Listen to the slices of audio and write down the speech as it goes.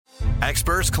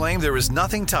Experts claim there is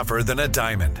nothing tougher than a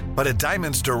diamond. But at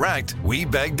Diamonds Direct, we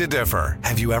beg to differ.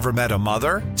 Have you ever met a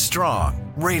mother?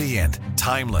 Strong, radiant,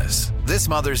 timeless. This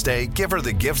Mother's Day, give her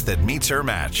the gift that meets her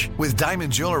match. With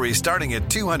diamond jewelry starting at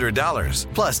 $200.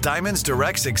 Plus Diamonds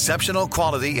Direct's exceptional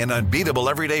quality and unbeatable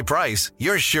everyday price,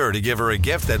 you're sure to give her a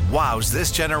gift that wows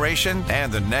this generation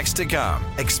and the next to come.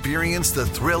 Experience the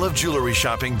thrill of jewelry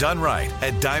shopping done right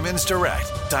at Diamonds Direct.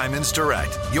 Diamonds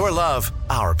Direct. Your love,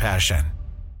 our passion.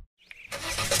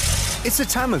 It's the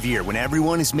time of year when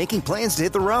everyone is making plans to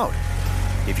hit the road.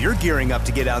 If you're gearing up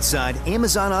to get outside,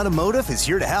 Amazon Automotive is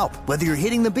here to help. Whether you're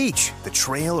hitting the beach, the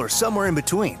trail, or somewhere in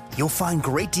between, you'll find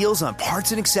great deals on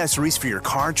parts and accessories for your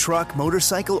car, truck,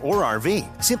 motorcycle, or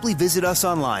RV. Simply visit us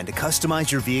online to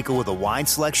customize your vehicle with a wide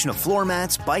selection of floor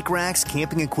mats, bike racks,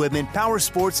 camping equipment, power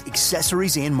sports,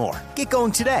 accessories, and more. Get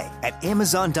going today at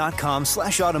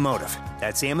Amazon.com/automotive.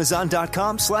 That's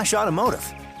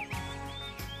Amazon.com/automotive.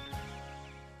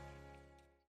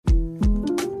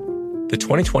 The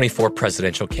 2024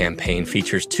 presidential campaign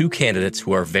features two candidates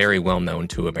who are very well known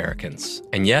to Americans.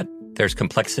 And yet, there's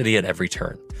complexity at every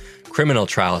turn. Criminal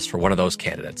trials for one of those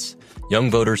candidates. Young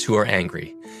voters who are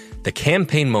angry. The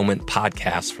Campaign Moment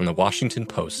podcast from the Washington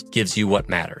Post gives you what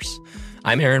matters.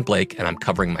 I'm Aaron Blake, and I'm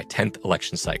covering my 10th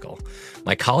election cycle.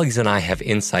 My colleagues and I have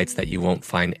insights that you won't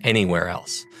find anywhere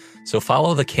else. So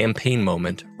follow the Campaign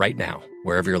Moment right now,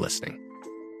 wherever you're listening.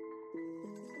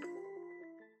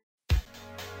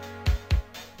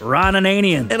 Ron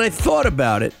Ananian. And I thought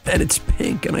about it, and it's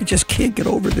pink, and I just can't get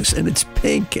over this, and it's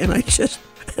pink, and I'm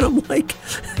like,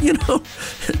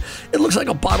 it looks like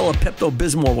a bottle of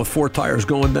Pepto-Bismol with 4 tires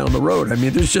going down the road. I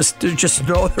mean, there's just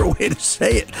no other way to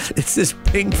say it. It's this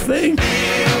pink thing.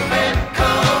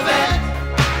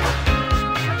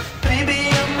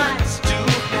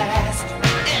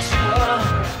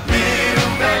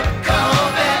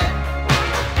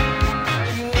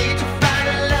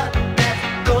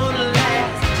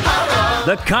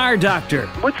 The Car Doctor.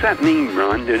 What's that mean,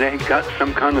 Ron? Do they got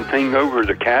some kind of thing over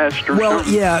the cast or something? Well,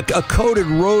 yeah, a coated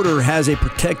rotor has a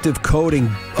protective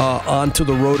coating onto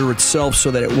the rotor itself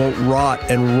so that it won't rot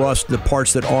and rust the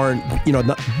parts that aren't,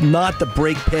 not the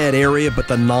brake pad area, but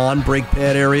the non-brake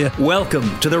pad area.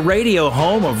 Welcome to the radio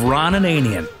home of Ron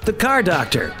Ananian, The Car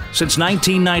Doctor. Since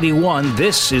 1991,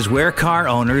 this is where car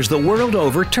owners the world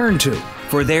over turn to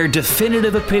for their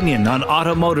definitive opinion on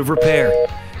automotive repair.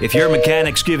 If your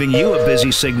mechanic's giving you a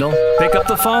busy signal, pick up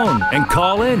the phone and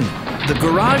call in. The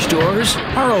garage doors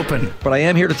are open. But I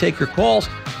am here to take your calls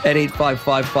at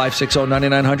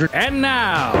 855-560-9900. And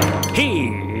now,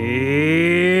 here's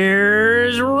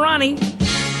Ronnie.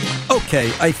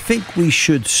 Okay, I think I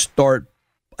should start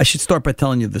by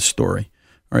telling you this story,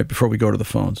 all right, before we go to the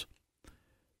phones.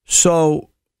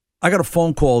 So I got a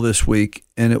phone call this week,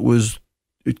 and it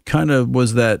kind of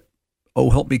was that, "Oh,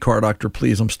 help me, car doctor,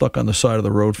 please. I'm stuck on the side of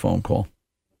the road" phone call.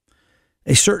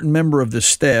 A certain member of this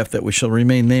staff that we shall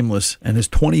remain nameless and his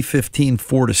 2015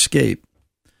 Ford Escape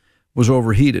was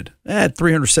overheated. At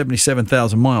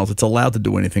 377,000 miles, it's allowed to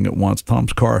do anything it wants.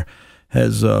 Tom's car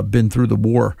has been through the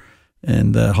war,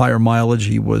 and higher mileage,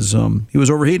 he was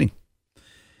overheating.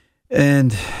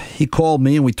 And he called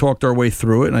me, and we talked our way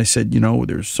through it. And I said,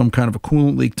 there's some kind of a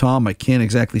coolant leak, Tom. I can't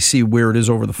exactly see where it is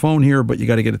over the phone here, but you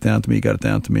got to get it down to me. You got it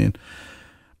down to me. And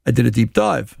I did a deep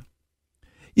dive.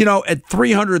 At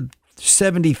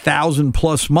 370,000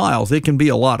 plus miles, it can be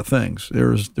a lot of things.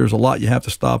 There's a lot you have to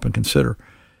stop and consider.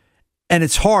 And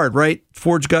it's hard, right?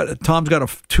 Tom's got a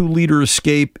 2-liter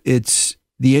Escape. The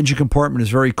engine compartment is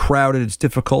very crowded. It's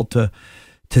difficult to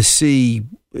see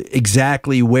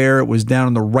exactly where it was down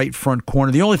in the right front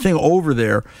corner. The only thing over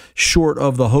there, short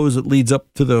of the hose that leads up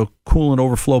to the coolant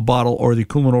overflow bottle or the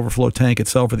coolant overflow tank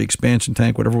itself or the expansion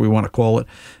tank, whatever we want to call it,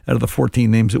 out of the 14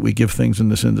 names that we give things in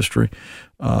this industry,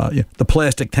 the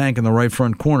plastic tank in the right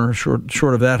front corner,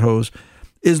 short of that hose,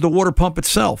 is the water pump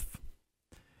itself.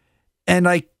 And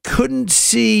I couldn't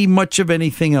see much of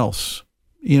anything else.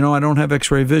 I don't have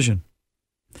X-ray vision.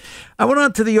 I went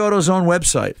on to the AutoZone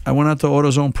website. I went on to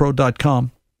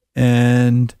AutoZonePro.com,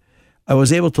 and I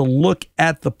was able to look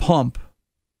at the pump,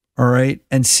 all right,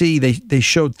 and see they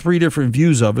showed 3 different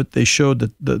views of it. They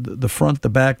showed the front, the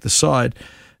back, the side.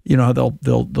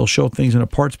 They'll show things in a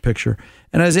parts picture,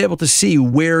 and I was able to see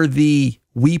where the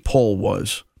weep hole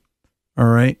was, all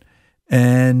right.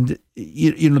 And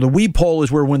the weep hole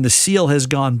is where when the seal has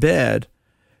gone bad,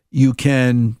 you'll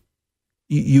see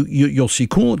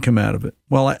coolant come out of it.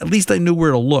 Well, at least I knew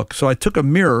where to look. So I took a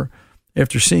mirror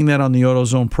after seeing that on the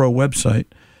AutoZone Pro website.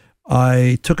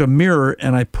 I took a mirror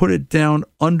and I put it down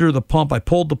under the pump. I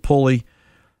pulled the pulley,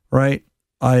 right?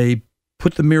 I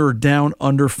put the mirror down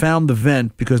under, found the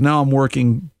vent, because now I'm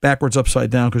working backwards upside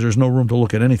down because there's no room to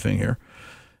look at anything here.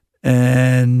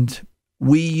 And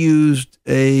we used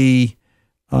we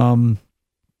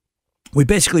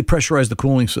basically pressurized the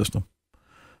cooling system.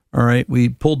 All right. We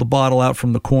pulled the bottle out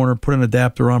from the corner, put an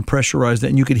adapter on, pressurized it,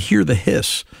 and you could hear the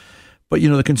hiss. But,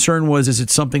 the concern was, is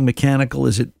it something mechanical?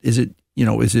 Did the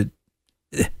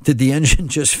engine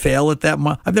just fail at that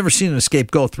mile? I've never seen an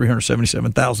Escape go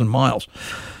 377,000 miles.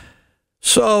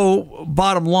 So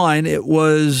bottom line, it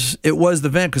was the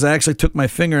vent, because I actually took my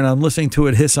finger and I'm listening to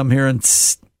it hiss. I'm hearing,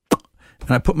 and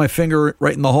I put my finger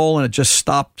right in the hole and it just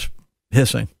stopped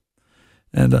hissing.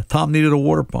 And Tom needed a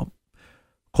water pump.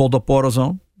 Called up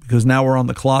AutoZone, because now we're on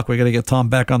the clock. We got to get Tom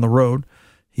back on the road.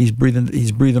 He's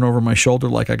breathing over my shoulder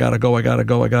like, I gotta go.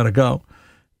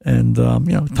 And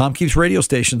Tom keeps radio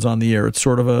stations on the air. It's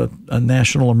sort of a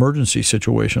national emergency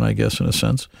situation, I guess, in a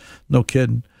sense. No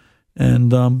kidding.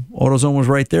 And AutoZone was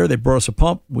right there. They brought us a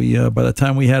pump. We by the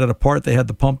time we had it apart, they had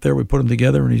the pump there. We put them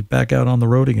together, and he's back out on the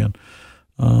road again.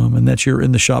 And that's your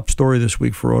in the shop story this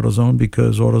week for AutoZone,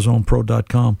 because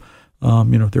AutoZonePro.com.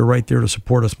 They're right there to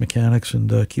support us mechanics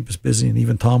and keep us busy. And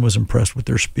even Tom was impressed with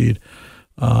their speed.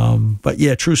 But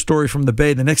yeah, true story from the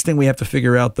Bay. The next thing we have to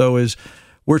figure out, though, is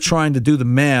we're trying to do the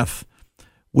math.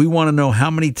 We want to know how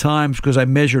many times, because I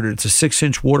measured it. It's a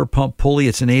 6-inch water pump pulley.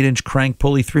 It's an 8-inch crank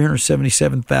pulley,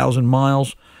 377,000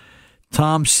 miles.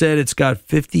 Tom said it's got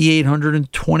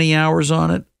 5,820 hours on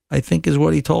it, I think is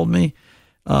what he told me.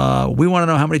 We want to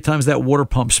know how many times that water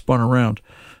pump spun around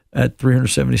at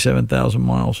 377,000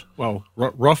 miles. Well,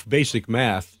 rough basic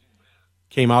math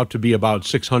came out to be about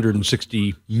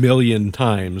 660 million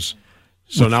times.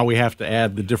 So now we have to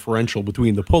add the differential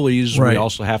between the pulleys. Right. We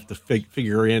also have to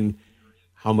figure in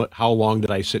how long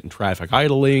did I sit in traffic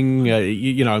idling.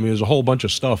 There's a whole bunch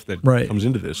of stuff that comes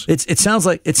into this. It sounds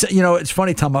like it's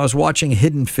funny, Tom. I was watching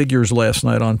Hidden Figures last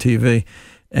night on TV,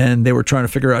 and they were trying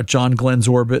to figure out John Glenn's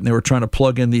orbit, and they were trying to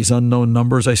plug in these unknown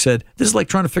numbers. I said, this is like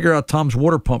trying to figure out Tom's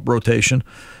water pump rotation.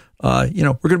 We're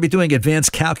going to be doing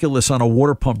advanced calculus on a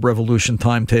water pump revolution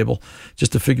timetable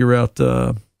just to figure out,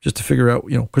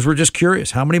 because we're just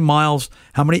curious, how many miles,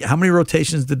 how many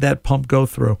rotations did that pump go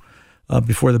through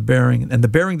before the bearing? And the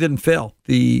bearing didn't fail.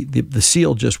 The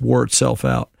seal just wore itself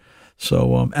out.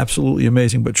 So absolutely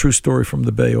amazing, but true story from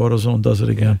the Bay. AutoZone does it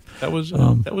again. That was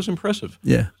impressive.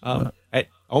 Yeah.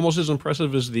 Almost as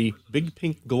impressive as the big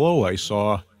pink glow I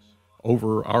saw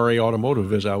over RA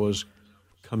Automotive as I was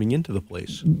coming into the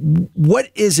place. What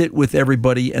is it with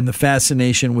everybody and the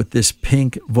fascination with this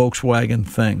pink Volkswagen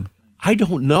thing? I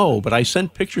don't know, but I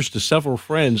sent pictures to several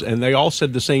friends, and they all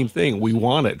said the same thing. We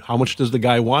want it. How much does the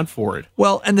guy want for it?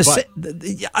 Well, and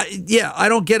I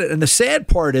don't get it. And the sad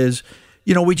part is,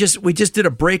 we just did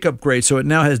a brake upgrade, so it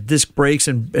now has disc brakes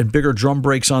and bigger drum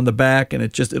brakes on the back, and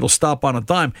it'll stop on a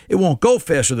dime. It won't go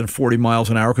faster than 40 miles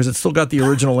an hour because it's still got the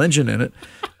original engine in it.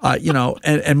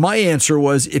 And my answer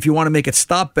was, if you want to make it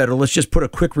stop better, let's just put a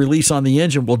quick release on the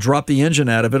engine. We'll drop the engine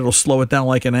out of it. It'll slow it down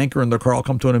like an anchor, and the car will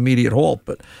come to an immediate halt.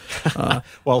 But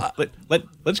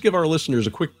let's give our listeners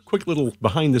a quick little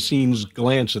behind the scenes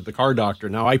glance at the Car Doctor.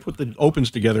 Now, I put the opens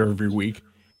together every week.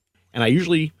 And I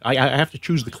have to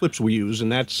choose the clips we use,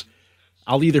 and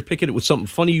I'll either pick it with something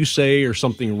funny you say or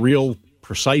something real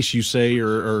precise you say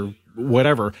or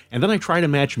whatever, and then I try to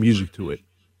match music to it.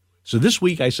 So this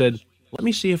week I said, let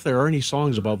me see if there are any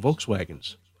songs about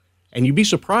Volkswagens. And you'd be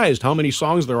surprised how many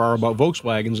songs there are about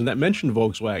Volkswagens and that mention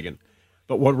Volkswagen.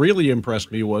 But what really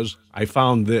impressed me was I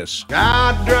found this.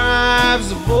 God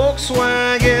drives a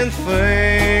Volkswagen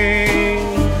thing.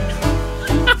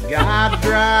 God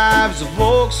drives a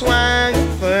Volkswagen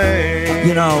thing.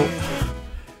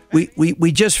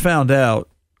 We just found out,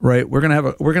 right? We're gonna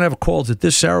have a call at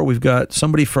this hour. We've got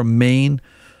somebody from Maine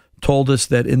told us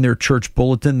that in their church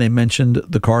bulletin they mentioned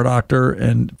the Car Doctor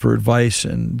and for advice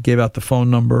and gave out the phone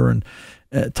number. And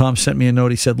Tom sent me a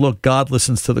note. He said, "Look, God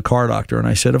listens to the Car Doctor," and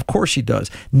I said, "Of course he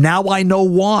does." Now I know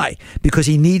why, because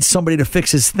he needs somebody to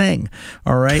fix his thing.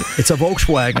 All right, it's a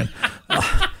Volkswagen.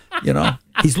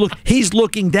 He's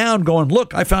looking down going,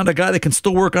 look, I found a guy that can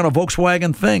still work on a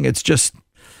Volkswagen thing. It's just,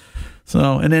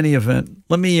 so in any event,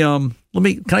 can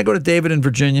I go to David in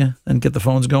Virginia and get the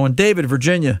phones going? David,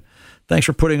 Virginia, thanks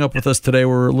for putting up with us today.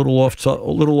 We're a little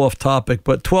off topic,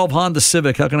 but 12 Honda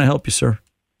Civic, how can I help you, sir?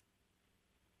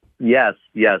 Yes.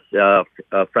 A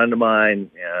friend of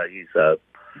mine, he's a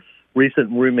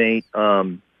recent roommate,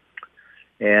 and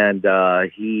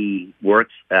he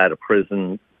works at a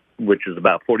prison, which is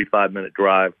about a 45-minute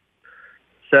drive.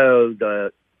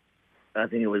 So I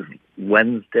think it was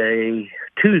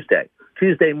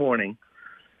Tuesday morning,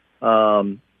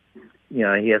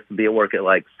 he has to be at work at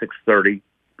like 6:30.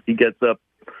 He gets up,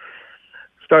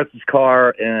 starts his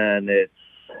car, and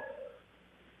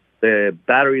the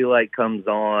battery light comes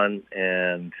on,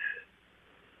 and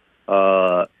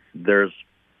there's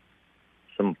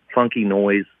some funky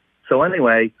noise. So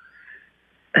anyway,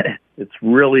 it's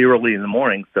really early in the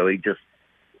morning, so he just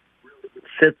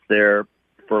sits there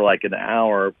for like an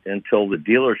hour until the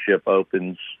dealership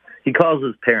opens. He calls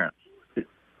his parents.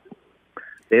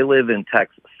 They live in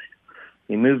Texas.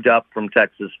 He moved up from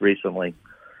Texas recently.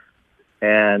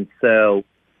 And so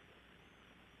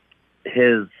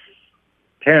his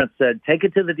parents said, take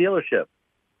it to the dealership.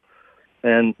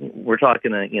 And we're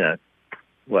talking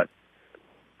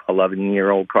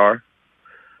 11-year-old car.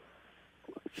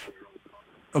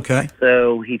 Okay.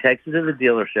 So he takes it to the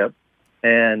dealership,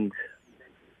 and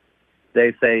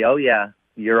they say, oh, yeah,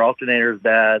 your alternator's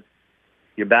bad.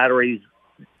 Your battery's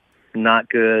not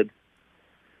good.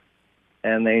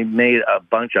 And they made a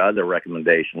bunch of other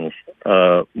recommendations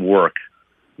work,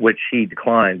 which he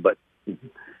declined. But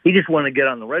he just wanted to get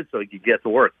on the road so he could get to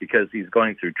work because he's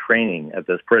going through training at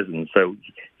this prison, so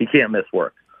he can't miss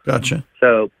work. Gotcha.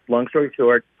 So long story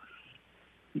short,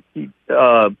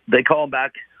 they call him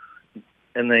back,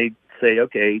 and they say,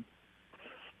 okay,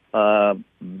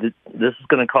 this is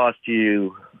going to cost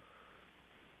you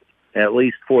at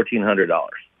least $1,400.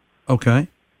 Okay.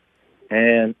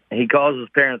 And he calls his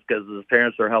parents because his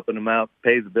parents are helping him out,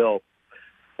 pays the bill.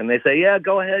 And they say, yeah,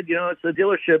 go ahead. It's a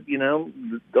dealership.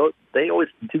 They always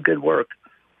do good work.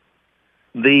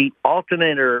 The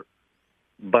alternator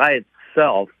by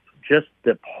itself, just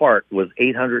the part, was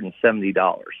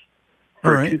 $870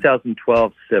 for a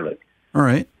 2012 Civic. All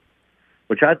right.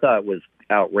 Which I thought was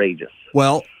outrageous.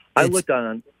 Well, I looked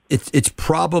on. It's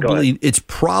probably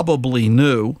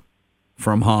new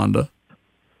from Honda,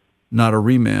 not a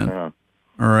reman. Uh-huh.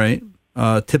 All right.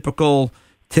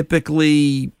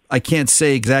 Typically, I can't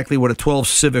say exactly what a 12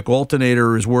 Civic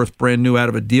alternator is worth brand new out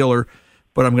of a dealer,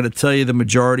 but I'm going to tell you the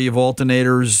majority of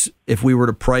alternators, if we were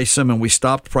to price them and we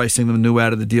stopped pricing them new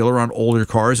out of the dealer on older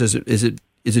cars, is it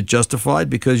justified?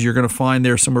 Because you're going to find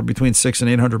they're somewhere between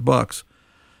 $600 and $800.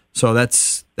 So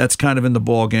that's kind of in the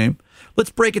ball game.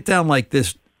 Let's break it down like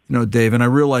this, Dave, and I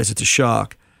realize it's a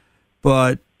shock,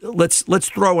 but let's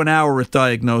throw an hour at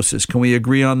diagnosis. Can we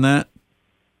agree on that?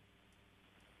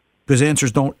 Because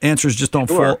answers don't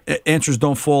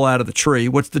fall out of the tree.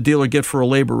 What's the dealer get for a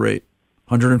labor rate?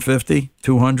 150,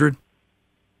 200?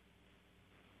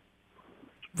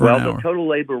 Well, the total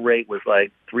labor rate was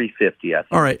like $350. I think.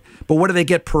 All right, but what do they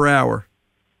get per hour?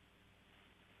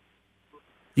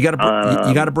 You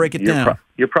got to break it down.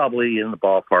 You're probably in the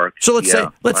ballpark. So let's say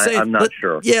I'm not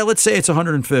sure. Yeah, let's say it's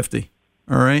 150.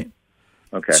 All right.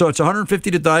 Okay. So it's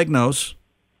 150 to diagnose.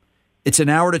 It's an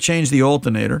hour to change the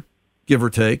alternator, give or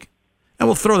take, and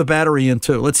we'll throw the battery in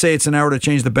too. Let's say it's an hour to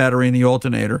change the battery in the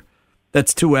alternator.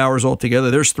 That's 2 hours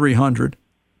altogether. There's 300.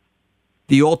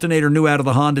 The alternator new out of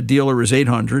the Honda dealer is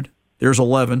 800. There's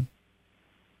 11.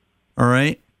 All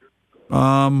right.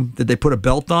 Did they put a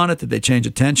belt on it? Did they change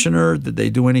a tensioner? Did they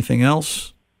do anything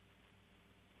else?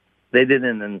 They did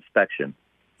an inspection.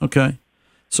 Okay.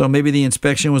 So maybe the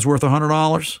inspection was worth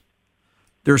 $100.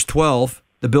 There's 12.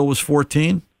 The bill was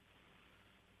 14.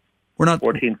 We're not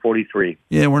 $14.43.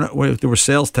 Yeah, we're not. There was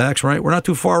sales tax, right? We're not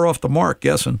too far off the mark,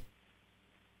 guessing.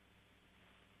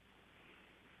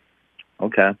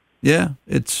 Okay. Yeah,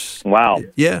 it's wow.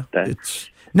 Yeah, it's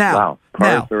now. Wow,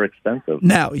 cars are expensive.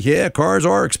 Now, yeah, cars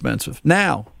are expensive.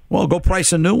 Now, well, go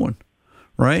price a new one,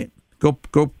 right? Go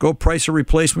price a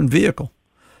replacement vehicle.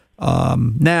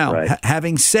 Now, right.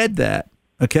 Having said that,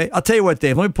 okay, I'll tell you what,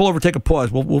 Dave. Let me pull over, take a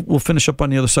pause. We'll finish up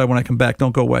on the other side when I come back.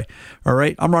 Don't go away. All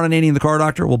right, I'm Ron Ananian, the Car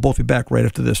Doctor. We'll both be back right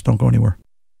after this. Don't go anywhere.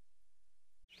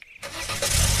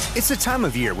 It's the time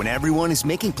of year when everyone is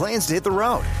making plans to hit the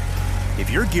road. If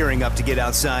you're gearing up to get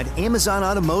outside, Amazon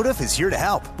Automotive is here to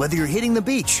help. Whether you're hitting the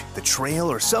beach, the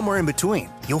trail, or somewhere in between,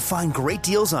 you'll find great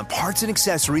deals on parts and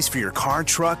accessories for your car,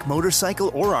 truck, motorcycle,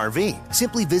 or RV.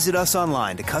 Simply visit us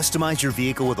online to customize your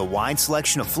vehicle with a wide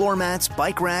selection of floor mats,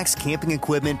 bike racks, camping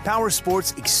equipment, power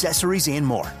sports, accessories, and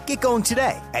more. Get going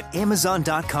today at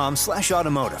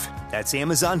Amazon.com/automotive. That's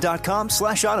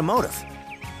Amazon.com/automotive.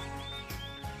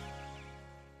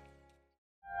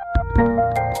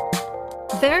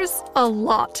 There's a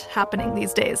lot happening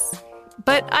these days,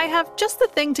 but I have just the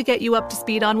thing to get you up to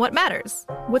speed on what matters,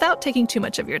 without taking too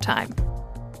much of your time.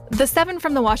 The 7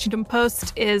 from the Washington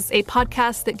Post is a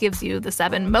podcast that gives you the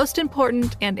 7 most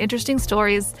important and interesting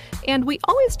stories, and we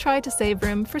always try to save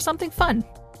room for something fun.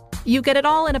 You get it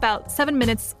all in about 7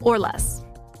 minutes or less.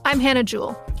 I'm Hannah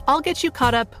Jewell. I'll get you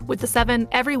caught up with the 7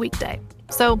 every weekday,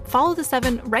 so follow the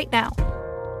 7 right now.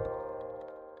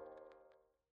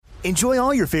 Enjoy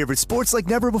all your favorite sports like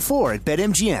never before at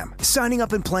BetMGM. Signing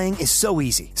up and playing is so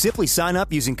easy. Simply sign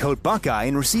up using code Buckeye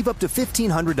and receive up to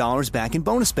 $1,500 back in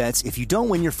bonus bets if you don't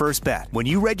win your first bet. When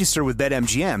you register with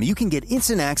BetMGM, you can get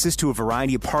instant access to a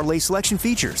variety of parlay selection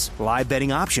features, live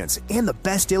betting options, and the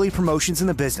best daily promotions in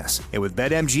the business. And with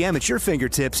BetMGM at your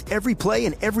fingertips, every play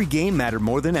and every game matter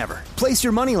more than ever. Place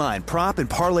your moneyline, prop, and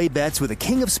parlay bets with the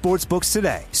king of sportsbooks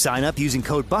today. Sign up using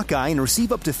code Buckeye and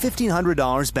receive up to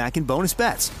 $1,500 back in bonus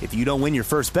bets if you don't win your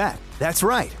first bet. That's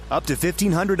right, up to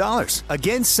 $1,500.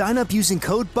 Again, sign up using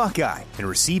code Buckeye and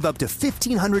receive up to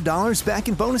 $1,500 back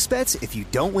in bonus bets if you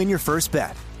don't win your first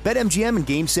bet. BetMGM and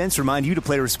GameSense remind you to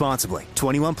play responsibly.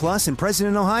 21 plus and present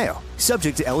in Ohio.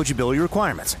 Subject to eligibility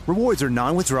requirements. Rewards are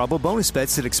non-withdrawable bonus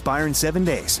bets that expire in 7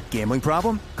 days. Gambling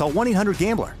problem? Call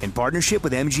 1-800-GAMBLER in partnership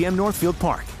with MGM Northfield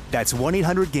Park. That's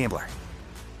 1-800-GAMBLER.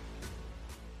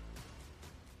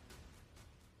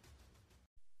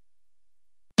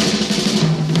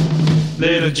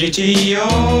 Little GTO,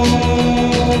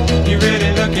 you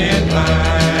really looking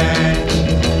fine.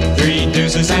 3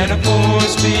 deuces and a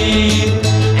 4-speed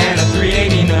and a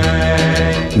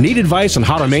 389. Need advice on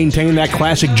how to maintain that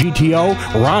classic GTO?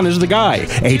 Ron is the guy.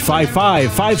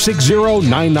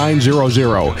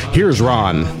 855-560-9900. Here's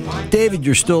Ron. David,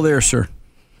 you're still there, sir.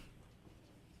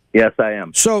 Yes, I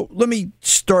am. So let me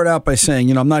start out by saying,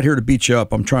 I'm not here to beat you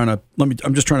up. I'm just trying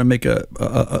to make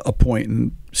a point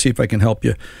and see if I can help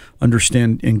you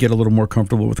understand and get a little more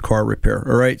comfortable with car repair.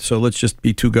 All right. So let's just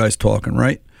be two guys talking,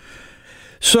 right?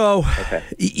 So, okay.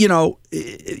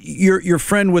 Your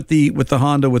friend with the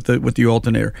Honda with the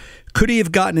alternator, could he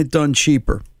have gotten it done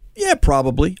cheaper? Yeah,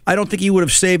 probably. I don't think he would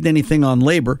have saved anything on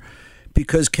labor.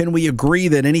 Because can we agree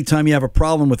that anytime you have a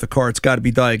problem with the car, it's got to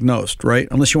be diagnosed, right?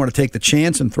 Unless you want to take the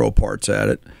chance and throw parts at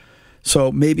it.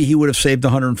 So maybe he would have saved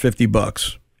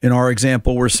 $150. In our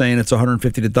example, we're saying it's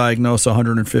 $150 to diagnose,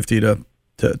 $150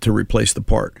 to replace the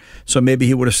part. So maybe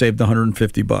he would have saved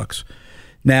 $150.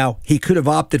 Now, he could have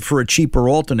opted for a cheaper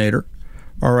alternator.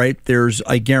 All right,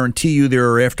 I guarantee you there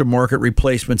are aftermarket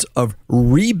replacements of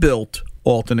rebuilt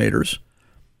alternators,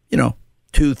 $200,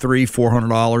 $300,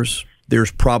 $400.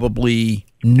 There's probably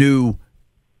new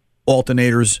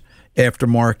alternators,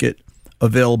 aftermarket,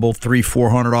 available $300,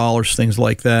 $400, things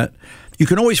like that. You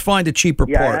can always find a cheaper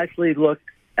part. Yeah, I actually looked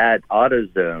at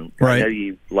AutoZone. Right. I know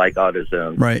you like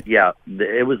AutoZone. Right. Yeah,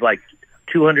 it was like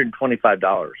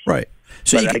 $225. Right.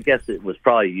 So but I guess it was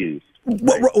probably used.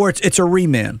 Right? Or it's a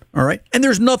reman, all right? And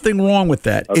there's nothing wrong with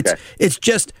that. Okay. It's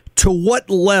just to what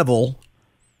level,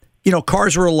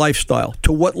 cars are a lifestyle.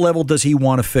 To what level does he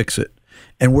want to fix it?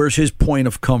 And where's his point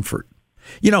of comfort?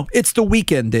 It's the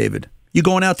weekend, David. You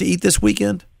going out to eat this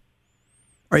weekend?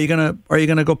 Are you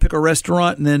gonna go pick a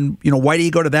restaurant and then why do you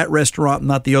go to that restaurant and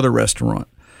not the other restaurant?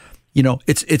 It's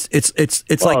like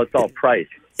it's all price.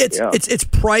 It's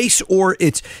price, or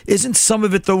isn't some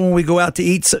of it though when we go out to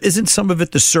eat? Isn't some of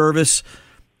it the service,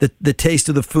 the taste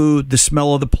of the food, the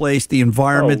smell of the place, the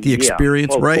environment, the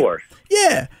experience, right? Of course.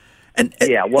 Yeah, I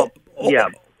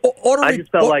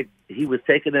just felt like he was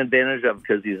taken advantage of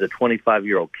because he's a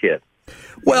 25-year-old kid.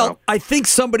 Well, I think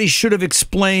somebody should have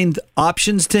explained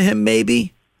options to him,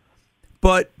 maybe.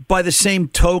 But by the same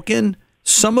token,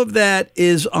 some of that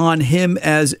is on him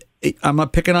I'm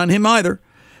not picking on him either.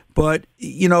 But,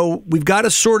 we've got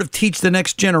to sort of teach the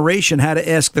next generation how to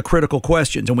ask the critical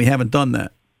questions, and we haven't done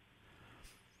that.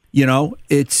 I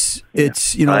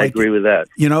agree with that.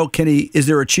 Is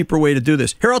there a cheaper way to do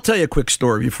this? Here, I'll tell you a quick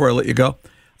story before I let you go.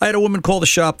 I had a woman call the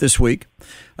shop this week.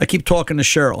 I keep talking to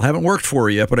Cheryl. I haven't worked for her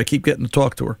yet, but I keep getting to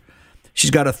talk to her. She's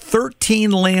got a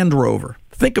 13 Land Rover.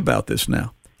 Think about this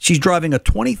now. She's driving a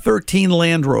 2013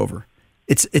 Land Rover.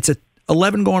 It's a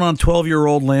 11 going on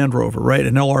 12-year-old Land Rover, right?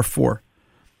 An LR4.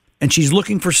 And she's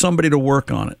looking for somebody to work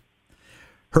on it.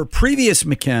 Her previous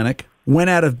mechanic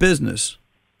went out of business.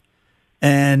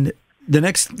 And the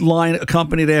next line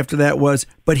accompanied after that was,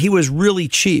 but he was really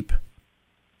cheap.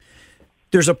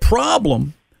 There's a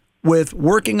problem with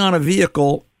working on a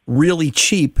vehicle really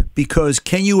cheap, because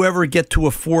can you ever get to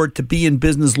afford to be in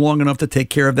business long enough to take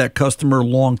care of that customer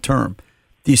long term?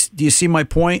 Do you see my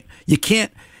point? You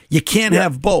can't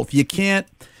have both. You can't,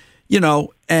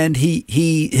 and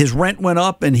his rent went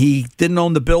up and he didn't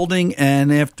own the building,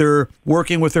 and after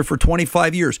working with her for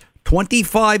 25 years,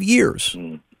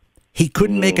 he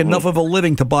couldn't make enough of a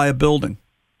living to buy a building.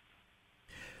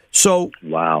 So,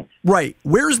 wow. Right.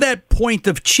 Where's that point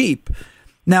of cheap?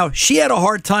 Now, she had a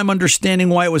hard time understanding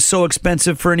why it was so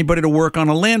expensive for anybody to work on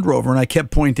a Land Rover, and I kept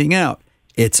pointing out,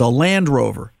 it's a Land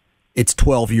Rover. It's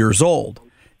 12 years old.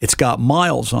 It's got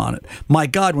miles on it. My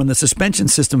God, when the suspension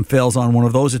system fails on one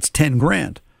of those, it's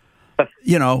 $10,000.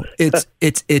 You know,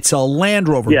 it's a Land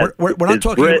Rover. Yeah, We're not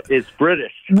talking. It's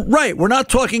British, right? We're not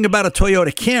talking about a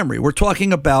Toyota Camry. We're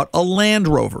talking about a Land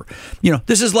Rover. You know,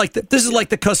 this is like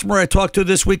the customer I talked to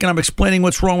this week, and I'm explaining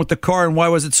what's wrong with the car and why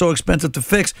was it so expensive to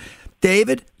fix.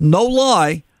 David, no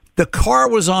lie, the car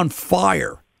was on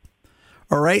fire.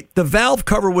 All right, the valve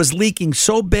cover was leaking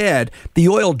so bad, the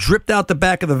oil dripped out the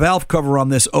back of the valve cover on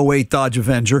this 08 Dodge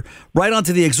Avenger, right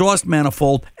onto the exhaust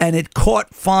manifold, and it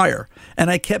caught fire.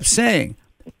 And I kept saying,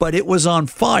 but it was on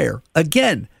fire.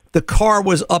 Again, the car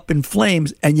was up in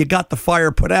flames, and you got the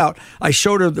fire put out. I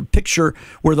showed her the picture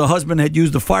where the husband had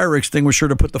used the fire extinguisher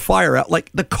to put the fire out. Like,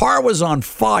 the car was on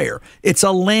fire. It's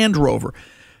a Land Rover.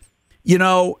 You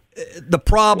know, the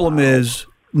problem is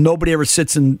nobody ever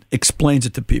sits and explains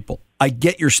it to people. I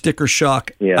get your sticker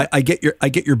shock. Yeah. I get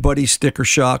your buddy's sticker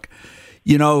shock.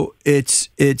 You know, it's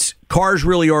cars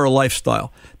really are a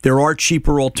lifestyle. There are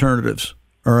cheaper alternatives.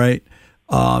 All right.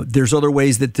 There's other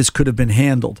ways that this could have been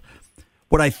handled.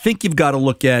 What I think you've got to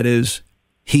look at is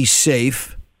he's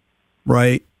safe,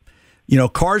 right? You know,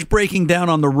 cars breaking down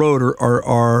on the road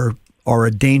are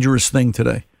a dangerous thing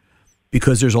today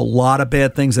because there's a lot of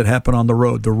bad things that happen on the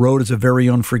road. The road is a very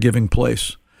unforgiving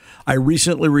place. I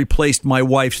recently replaced my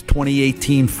wife's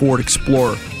 2018 Ford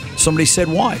Explorer. Somebody said,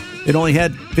 why? It only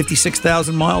had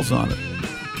 56,000 miles on it.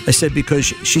 I said, because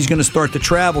she's going to start to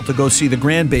travel to go see the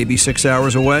grandbaby 6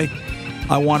 hours away.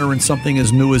 I want her in something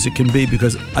as new as it can be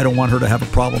because I don't want her to have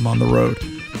a problem on the road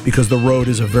because the road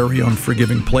is a very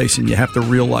unforgiving place, and you have to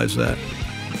realize that.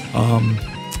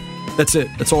 That's it.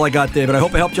 That's all I got, David. I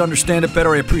hope I helped you understand it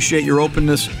better. I appreciate your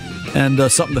openness and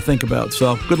something to think about.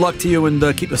 So good luck to you, and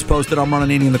keep us posted. I'm Ron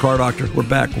Ananian, the Car Doctor. We're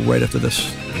back right after this.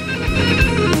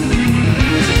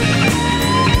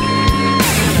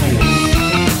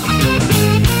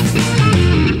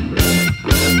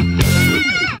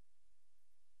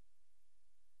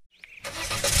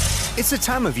 It's the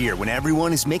time of year when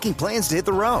everyone is making plans to hit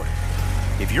the road.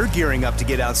 If you're gearing up to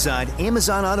get outside,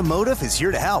 Amazon Automotive is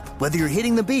here to help. Whether you're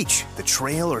hitting the beach, the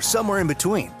trail, or somewhere in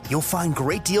between, you'll find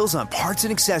great deals on parts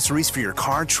and accessories for your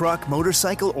car, truck,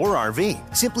 motorcycle, or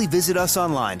RV. Simply visit us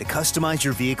online to customize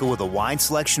your vehicle with a wide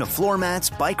selection of floor mats,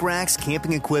 bike racks,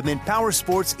 camping equipment, power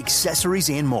sports, accessories,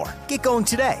 and more. Get going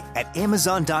today at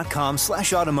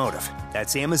Amazon.com/automotive.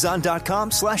 That's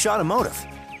Amazon.com/automotive.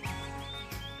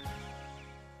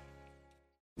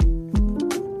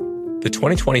 The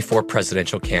 2024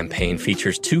 presidential campaign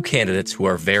features two candidates who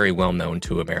are very well known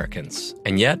to Americans.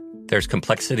 And yet, there's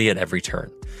complexity at every turn.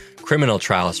 Criminal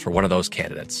trials for one of those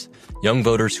candidates. Young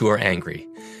voters who are angry.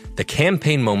 The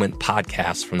Campaign Moment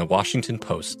podcast from the Washington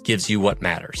Post gives you what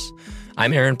matters.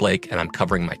 I'm Aaron Blake, and I'm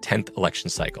covering my 10th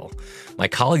election cycle. My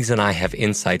colleagues and I have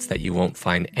insights that you won't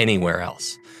find anywhere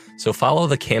else. So follow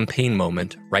the Campaign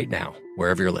Moment right now,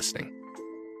 wherever you're listening.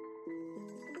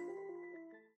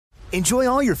 Enjoy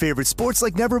all your favorite sports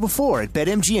like never before at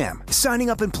BetMGM. Signing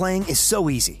up and playing is so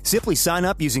easy. Simply sign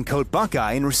up using code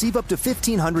Buckeye and receive up to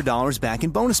 $1,500 back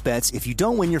in bonus bets if you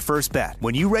don't win your first bet.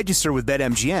 When you register with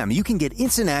BetMGM, you can get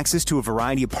instant access to a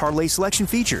variety of parlay selection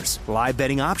features, live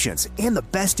betting options, and the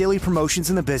best daily promotions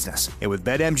in the business. And with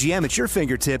BetMGM at your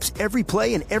fingertips, every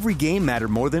play and every game matter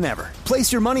more than ever.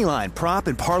 Place your moneyline, prop,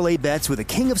 and parlay bets with the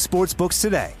king of sportsbooks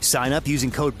today. Sign up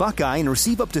using code Buckeye and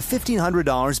receive up to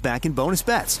 $1,500 back in bonus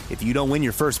bets if you don't win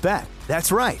your first bet.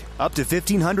 That's right, up to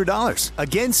 $1,500.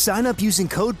 Again, sign up using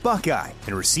code Buckeye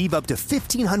and receive up to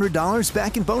 $1,500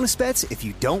 back in bonus bets if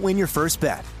you don't win your first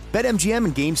bet. BetMGM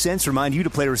and GameSense remind you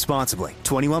to play responsibly.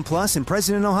 21 plus and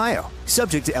present in Ohio.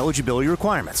 Subject to eligibility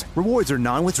requirements. Rewards are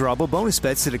non-withdrawable bonus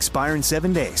bets that expire in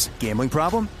 7 days. Gambling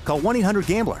problem? Call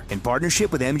 1-800-GAMBLER in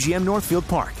partnership with MGM Northfield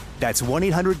Park. That's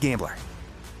 1-800-GAMBLER.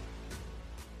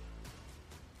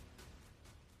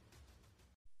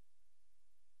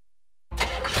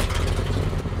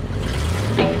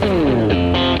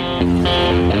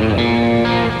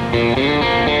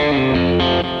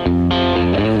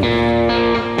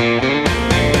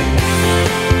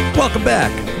 Welcome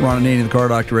back. Ron Ananian, the Car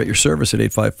Doctor, at your service at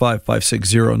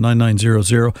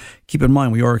 855-560-9900. Keep in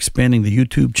mind, we are expanding the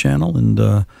YouTube channel, and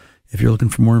if you're looking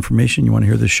for more information, you want to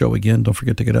hear this show again, don't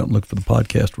forget to get out and look for the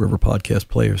podcast wherever podcast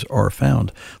players are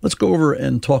found. Let's go over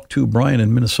and talk to Brian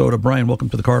in Minnesota. Brian, welcome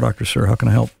to the Car Doctor, sir. How can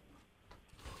I help?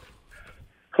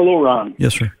 Hello, Ron.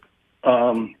 Yes, sir.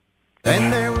 And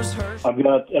there was her. I've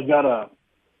got a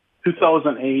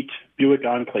 2008 Buick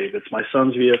Enclave. It's my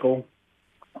son's vehicle.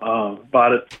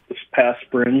 Bought it this past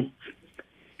spring.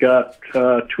 Got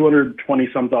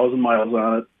 220-some thousand miles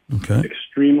on it. Okay.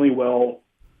 Extremely well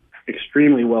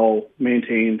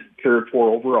maintained, cared for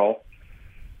overall.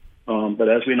 But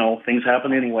as we know, things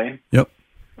happen anyway. Yep.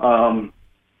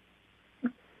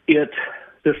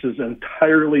 This is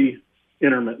entirely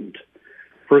intermittent.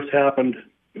 First happened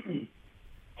a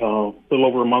little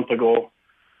over a month ago.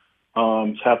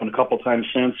 It's happened a couple times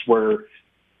since where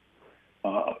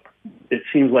it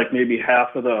seems like maybe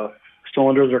half of the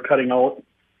cylinders are cutting out,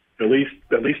 at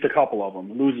least a couple of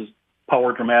them. It loses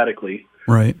power dramatically.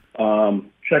 Right.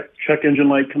 Check engine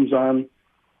light comes on.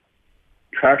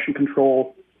 Traction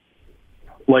control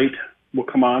light will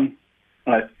come on.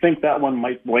 And I think that one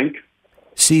might blink.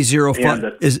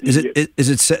 C05 is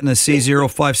it set in a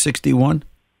C0561?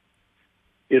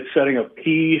 It's setting a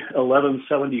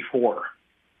P1174.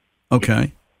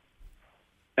 Okay.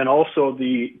 And also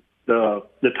the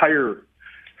tire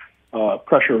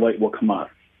pressure light will come on,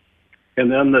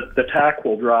 and then the tack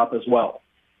will drop as well.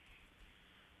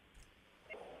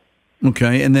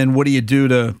 Okay, and then what do you do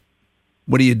to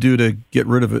get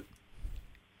rid of it?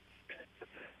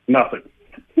 Nothing.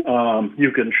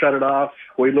 You can shut it off,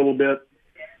 wait a little bit,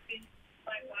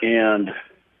 and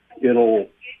it'll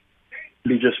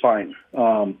be just fine.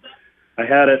 I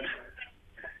had it.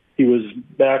 He was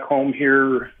back home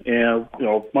here, and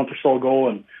a month or so ago,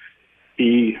 and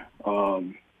we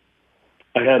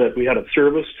had it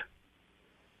serviced.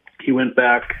 He went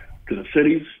back to the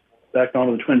cities, back down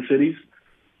to the Twin Cities.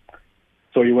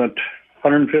 So he went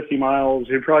 150 miles.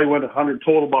 He probably went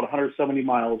total about 170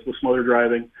 miles with some other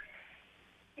driving.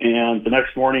 And the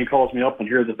next morning he calls me up and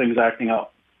here the thing's acting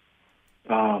up.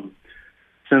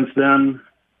 Since then,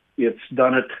 it's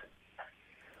done it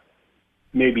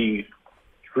maybe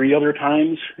 3 other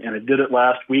times, and it did it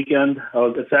last weekend.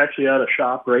 It's actually at a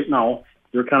shop right now.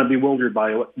 They're kind of bewildered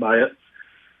by it.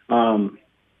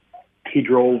 He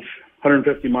drove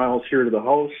 150 miles here to the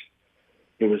house.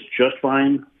 It was just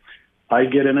fine. I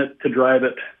get in it to drive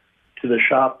it to the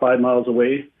shop 5 miles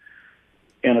away,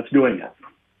 and it's doing it.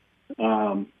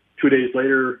 2 days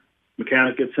later,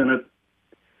 mechanic gets in it,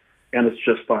 and it's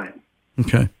just fine.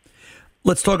 Okay,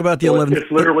 let's talk about the 11.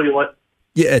 It's literally like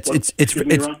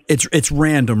it's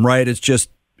random, right? It's just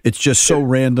so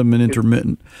random and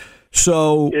intermittent.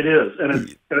 So it is, and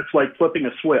it's like flipping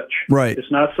a switch. Right. It's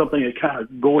not something it kind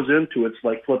of goes into. It's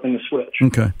like flipping a switch.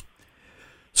 Okay.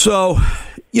 So,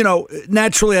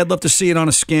 naturally, I'd love to see it on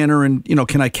a scanner, and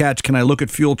can I look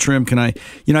at fuel trim? Can I,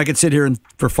 I could sit here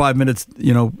for 5 minutes,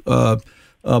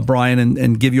 Brian,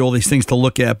 and give you all these things to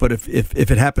look at. But if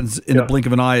it happens in the blink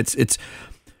of an eye, it's.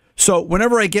 So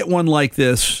whenever I get one like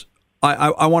this,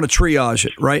 I want to triage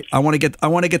it, right? I want to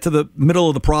get to the middle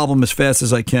of the problem as fast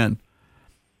as I can.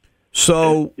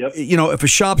 So, if a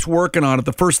shop's working on it,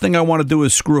 the first thing I want to do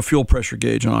is screw a fuel pressure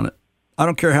gauge on it. I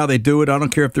don't care how they do it. I don't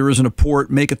care if there isn't a port,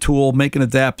 make a tool, make an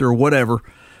adapter, or whatever.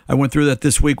 I went through that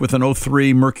this week with an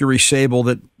 03 Mercury Sable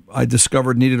that I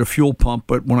discovered needed a fuel pump,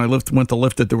 but when I went to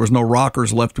lift it, there was no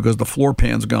rockers left because the floor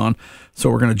pan's gone.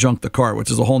 So we're going to junk the car, which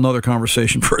is a whole nother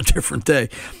conversation for a different day.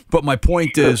 But my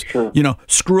point is,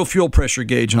 screw a fuel pressure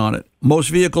gauge on it. Most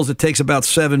vehicles, it takes about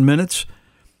 7 minutes.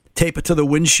 Tape it to the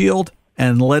windshield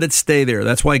and let it stay there.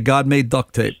 That's why God made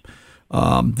duct tape.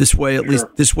 This way, at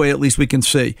least we can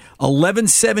see.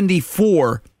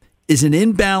 1174 is an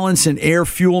imbalance in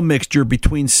air-fuel mixture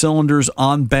between cylinders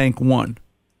on bank 1.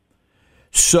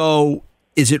 So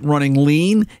is it running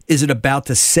lean? Is it about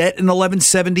to set in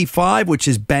 1175, which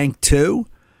is bank 2?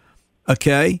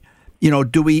 Okay.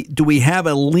 Do we have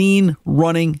a lean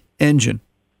running engine?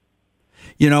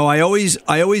 I always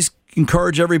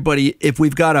encourage everybody, if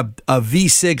we've got a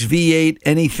V6, V8,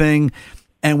 anything,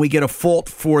 and we get a fault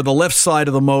for the left side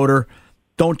of the motor,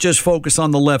 don't just focus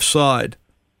on the left side.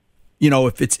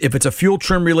 If it's a fuel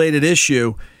trim related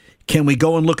issue, can we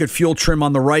go and look at fuel trim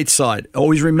on the right side?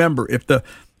 Always remember, if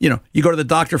you go to the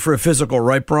doctor for a physical,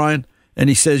 right, Brian? And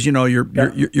he says, your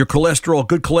cholesterol,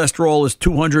 good cholesterol is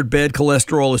 200, bad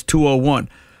cholesterol is 201.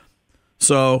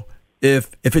 So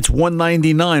if it's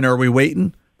 199, are we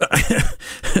waiting?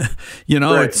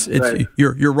 Right.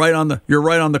 You're right on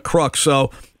the crux.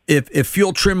 So if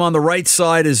fuel trim on the right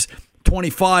side is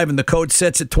 25 and the code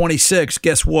sets at 26,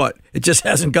 guess what? It just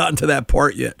hasn't gotten to that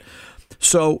part yet.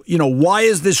 So, why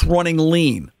is this running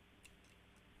lean?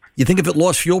 You think if it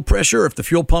lost fuel pressure, if the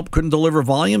fuel pump couldn't deliver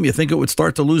volume, you think it would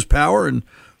start to lose power and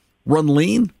run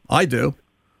lean? I do.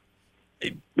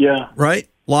 Yeah. Right?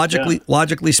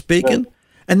 Logically speaking. Yeah.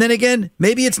 And then again,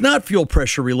 maybe it's not fuel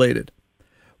pressure related.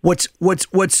 What's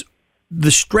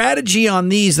the strategy on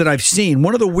these that I've seen?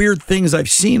 One of the weird things I've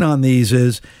seen on these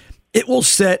is it will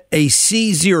set a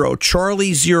C0,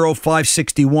 Charlie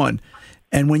 0561.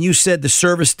 And when you said the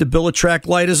service StabiliTrak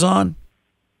light is on,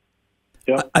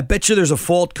 I bet you there's a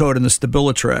fault code in the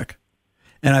StabiliTrak.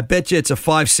 And I bet you it's a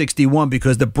 561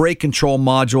 because the brake control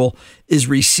module is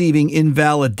receiving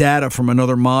invalid data from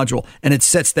another module, and it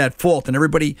sets that fault. And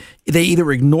everybody, they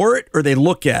either ignore it or they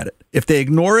look at it. If they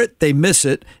ignore it, they miss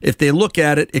it. If they look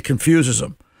at it, it confuses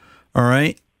them. All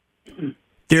right?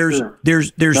 There's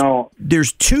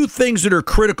two things that are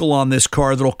critical on this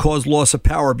car that'll cause loss of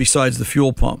power besides the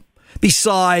fuel pump.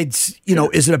 Besides,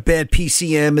 is it a bad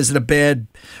PCM? Is it a bad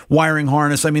wiring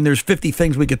harness? I mean, there's 50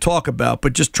 things we could talk about,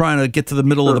 but just trying to get to the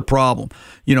middle of the problem.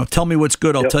 Tell me what's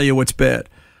good, I'll tell you what's bad.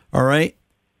 All right?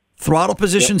 Throttle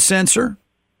position sensor.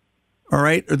 All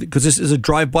right? Because this is a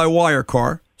drive-by-wire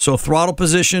car. So throttle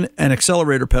position and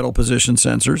accelerator pedal position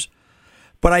sensors.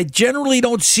 But I generally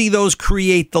don't see those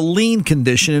create the lean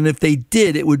condition, and if they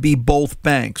did, it would be both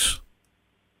banks.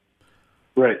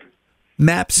 Right.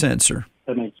 Map sensor.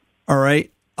 That makes sense. All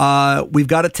right. We've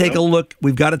got to take a look.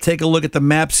 We've got to take a look at the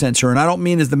map sensor, and I don't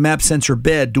mean is the map sensor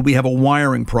bad. Do we have a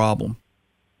wiring problem?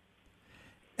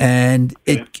 And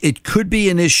it could be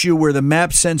an issue where the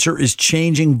map sensor is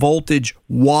changing voltage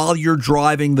while you're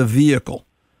driving the vehicle.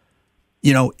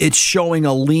 It's showing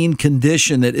a lean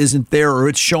condition that isn't there, or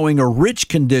it's showing a rich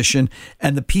condition,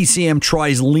 and the PCM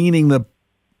tries leaning the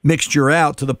mixture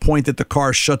out to the point that the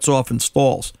car shuts off and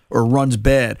stalls, or runs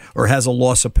bad, or has a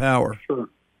loss of power. Sure.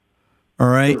 All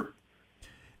right? Sure.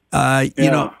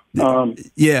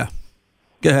 Yeah.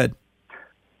 Go ahead.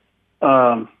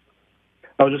 I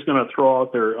was just going to throw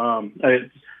out there,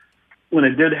 when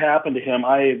it did happen to him,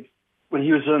 when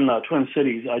he was in Twin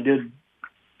Cities, I did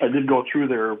go through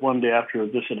there one day after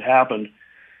this had happened,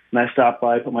 and I stopped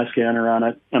by, put my scanner on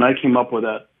it, and I came up with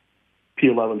that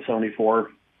P1174.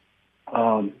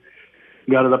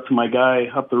 Got it up to my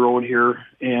guy up the road here,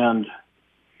 and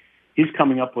he's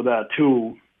coming up with that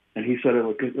too. And he said,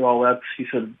 he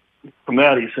said, from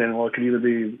that, he's saying, well, it could either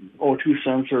be O2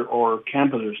 sensor or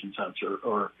cam position sensor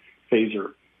or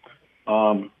phaser.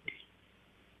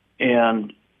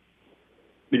 And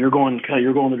you're going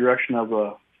the direction of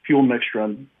a fuel mixture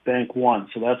on bank one,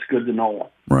 so that's good to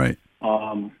know. Right.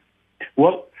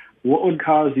 What would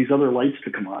cause these other lights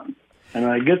to come on? And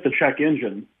I get the check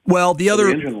engine. Well, the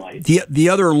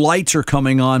other lights are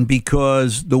coming on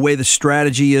because the way the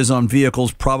strategy is on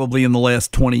vehicles, probably in the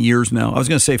last 20 years now. I was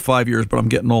going to say 5 years, but I'm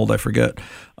getting old. I forget.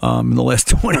 In the last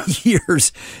 20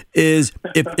 years, is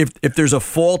if there's a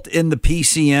fault in the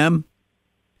PCM,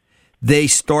 they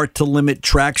start to limit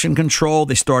traction control.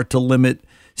 They start to limit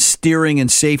steering and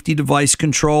safety device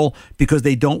control because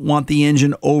they don't want the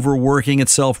engine overworking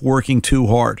itself, working too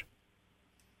hard.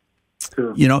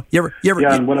 Sure.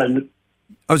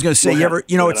 I was going to say,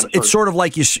 it's sort of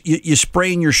like you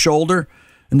sprain your shoulder,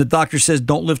 and the doctor says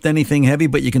don't lift anything heavy,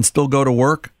 but you can still go to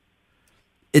work.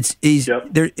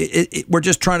 We're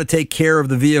just trying to take care of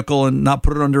the vehicle and not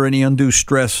put it under any undue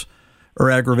stress or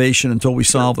aggravation until we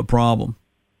solve the problem.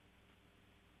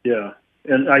 Yeah,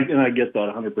 and I get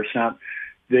that 100%.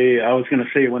 I was going to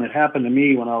say, when it happened to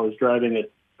me when I was driving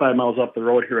it 5 miles up the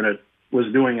road here, and it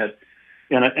was doing it,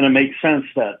 and it makes sense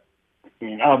that,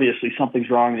 obviously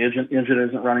something's wrong. The engine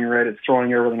isn't running right. It's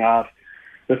throwing everything off.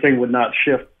 The thing would not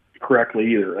shift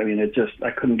correctly either. I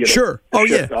couldn't get it to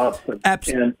shift up.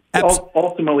 And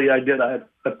ultimately I did. I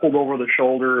pulled over the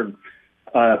shoulder and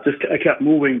I kept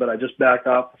moving, but I just backed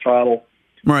off the throttle.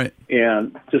 Right.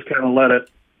 And just kind of let it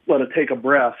take a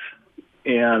breath.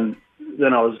 And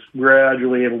then I was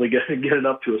gradually able to get it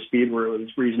up to a speed where it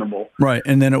was reasonable. Right.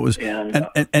 And then it was, and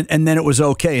then it was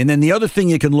okay. And then the other thing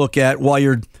you can look at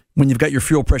when you've got your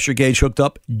fuel pressure gauge hooked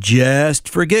up, just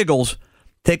for giggles,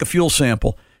 take a fuel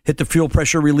sample. Hit the fuel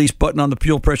pressure release button on the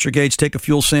fuel pressure gauge, take a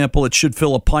fuel sample. It should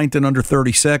fill a pint in under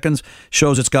 30 seconds,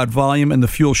 shows it's got volume, and the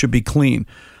fuel should be clean.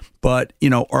 But,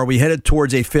 are we headed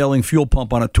towards a failing fuel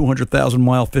pump on a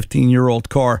 200,000-mile, 15-year-old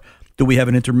car? Do we have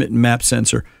an intermittent map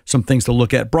sensor? Some things to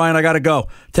look at. Brian, I got to go.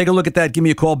 Take a look at that. Give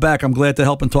me a call back. I'm glad to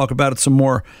help and talk about it some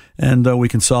more, and we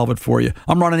can solve it for you.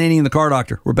 I'm Ron Ananian, the Car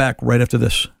Doctor. We're back right after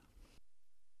this.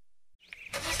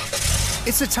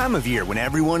 It's the time of year when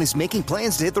everyone is making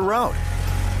plans to hit the road.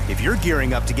 If you're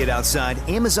gearing up to get outside,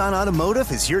 Amazon Automotive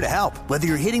is here to help. Whether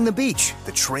you're hitting the beach,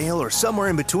 the trail, or somewhere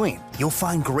in between, you'll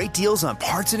find great deals on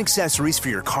parts and accessories for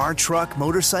your car, truck,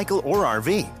 motorcycle, or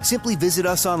RV. Simply visit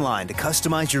us online to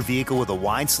customize your vehicle with a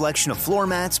wide selection of floor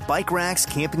mats, bike racks,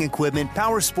 camping equipment,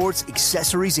 power sports,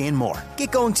 accessories, and more.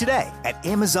 Get going today at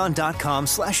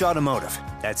Amazon.com/automotive.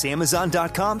 That's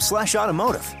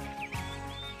Amazon.com/automotive.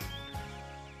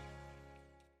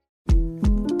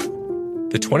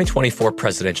 The 2024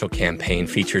 presidential campaign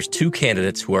features two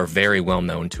candidates who are very well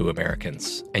known to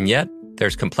Americans. And yet,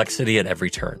 there's complexity at every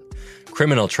turn.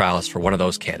 Criminal trials for one of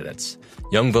those candidates.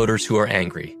 Young voters who are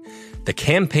angry. The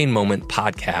Campaign Moment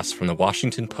podcast from the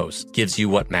Washington Post gives you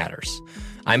what matters.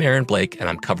 I'm Aaron Blake, and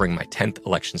I'm covering my 10th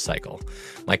election cycle.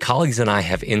 My colleagues and I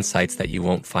have insights that you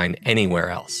won't find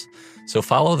anywhere else. So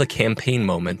follow The Campaign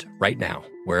Moment right now,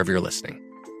 wherever you're listening.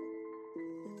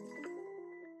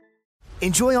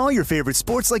 Enjoy all your favorite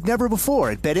sports like never before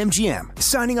at BetMGM.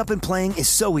 Signing up and playing is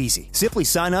so easy. Simply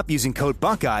sign up using code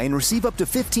Buckeye and receive up to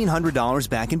 $1,500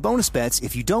 back in bonus bets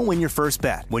if you don't win your first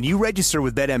bet. When you register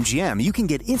with BetMGM, you can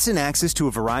get instant access to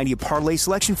a variety of parlay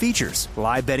selection features,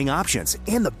 live betting options,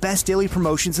 and the best daily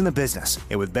promotions in the business.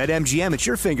 And with BetMGM at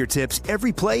your fingertips,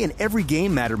 every play and every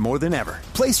game matter more than ever.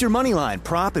 Place your moneyline,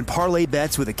 prop, and parlay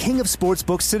bets with the king of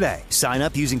sportsbooks today. Sign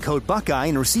up using code Buckeye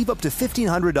and receive up to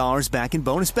 $1,500 back in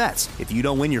bonus bets if you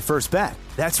don't win your first bet.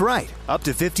 That's right, up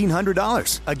to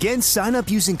 $1,500. Again, sign up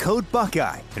using code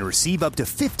Buckeye and receive up to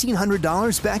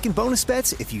 $1,500 back in bonus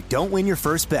bets if you don't win your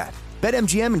first bet.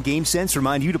 BetMGM and GameSense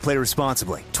remind you to play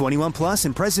responsibly. 21 plus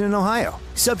and present in Ohio.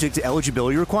 Subject to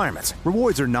eligibility requirements.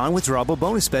 Rewards are non-withdrawable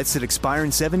bonus bets that expire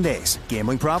in 7 days.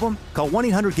 Gambling problem? Call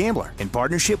 1-800-GAMBLER in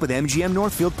partnership with MGM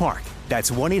Northfield Park.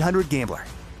 That's 1-800-GAMBLER.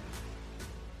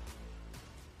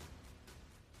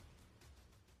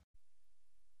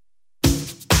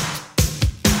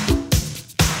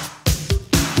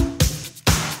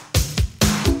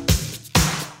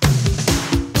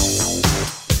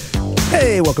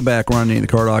 Hey, welcome back. Ron Ananian, the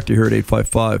Car Doctor, here at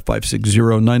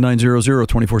 855-560-9900,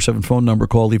 24/7 phone number.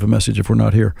 Call, leave a message if we're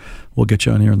not here. We'll get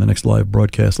you on here in the next live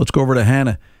broadcast. Let's go over to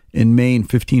Hannah in Maine,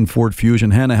 15 Ford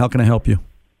Fusion. Hannah, how can I help you?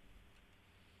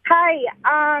 Hi.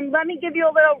 Let me give you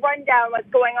a little rundown what's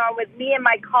going on with me and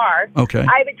my car. Okay.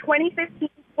 I have a 2015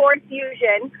 Ford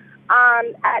Fusion.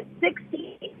 At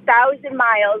 60,000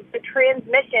 miles, the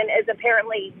transmission is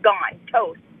apparently gone,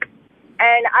 toast.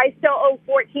 And I still owe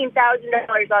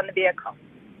 $14,000 on the vehicle.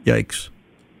 Yikes.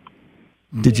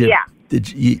 Did you? Yeah.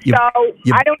 Did you? So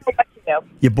I don't know what to do.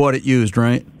 You bought it used,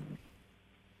 right?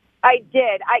 I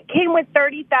did. I came with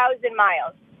 30,000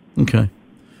 miles. Okay.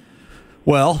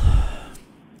 Well,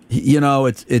 you know,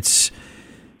 it's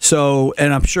so,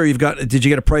 and I'm sure did you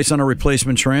get a price on a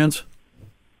replacement trans?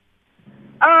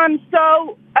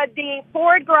 So the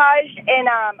Ford garage in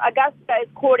Augusta is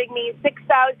quoting me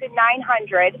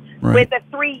 $6,900 with a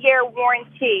 3-year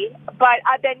warranty. But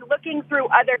I've been looking through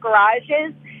other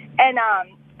garages, and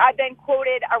I've been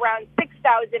quoted around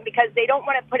 $6,000 because they don't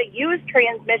want to put a used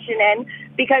transmission in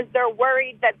because they're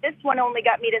worried that this one only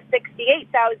got me to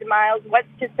 68,000 miles. What's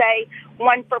to say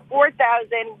one for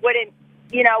 $4,000 wouldn't,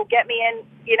 get me in?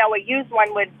 A used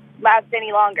one would last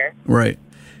any longer. Right.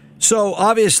 So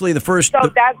obviously that's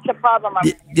the problem.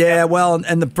 Well,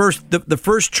 and the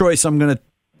first choice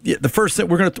the first thing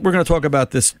we're gonna talk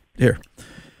about this here.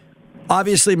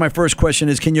 Obviously, my first question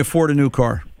is, can you afford a new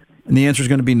car? And the answer is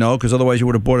going to be no, because otherwise you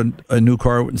would have bought a new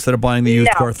car instead of buying the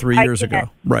used car 3 years ago.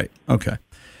 Right. Okay.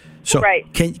 So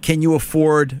can you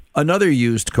afford another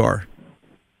used car?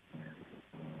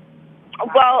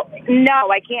 Well, no,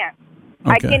 I can't.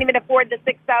 Okay. I can't even afford the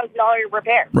 $6,000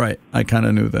 repair. Right. I kind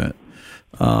of knew that.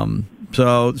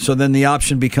 So then the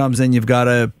option becomes, then you've got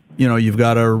to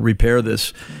repair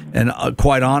this. And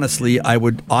quite honestly, I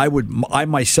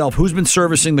myself, who's been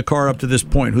servicing the car up to this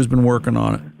point? Who's been working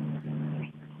on it?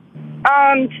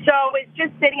 So it's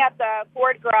just sitting at the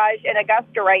Ford garage in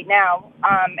Augusta right now,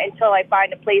 until I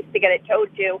find a place to get it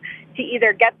towed to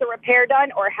either get the repair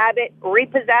done or have it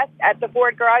repossessed at the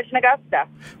Ford garage in Augusta.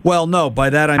 Well, no, by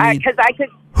that I mean, because I could.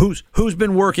 Who's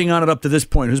been working on it up to this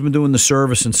point? Who's been doing the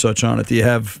service and such on it?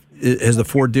 Has the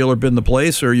Ford dealer been the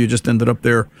place, or you just ended up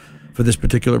there for this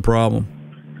particular problem?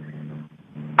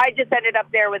 I just ended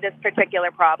up there with this particular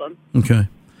problem. Okay.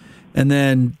 And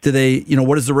then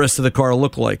what does the rest of the car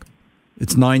look like?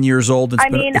 It's 9 years old. It's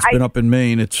been up in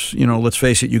Maine. It's, let's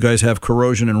face it, you guys have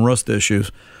corrosion and rust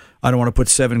issues. I don't want to put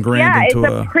 $7,000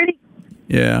 into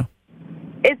Yeah.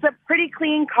 It's a pretty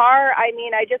clean car. I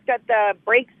mean, I just got the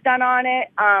brakes done on it.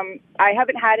 I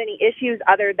haven't had any issues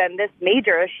other than this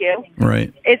major issue.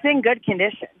 Right. It's in good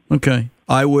condition. Okay.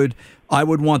 I would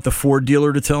want the Ford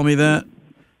dealer to tell me that,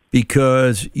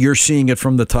 because you're seeing it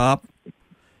from the top.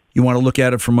 You want to look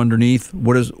at it from underneath.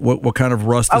 What kind of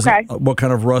rust is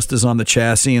on the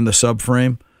chassis and the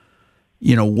subframe?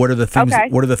 What are the things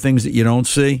what are the things that you don't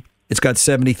see? It's got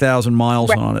 70,000 miles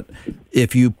on it.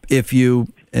 If you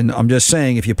and I'm just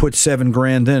saying, if you put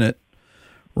 $7,000 in it,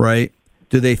 right?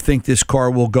 Do they think this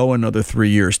car will go another 3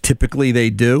 years? Typically, they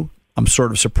do. I'm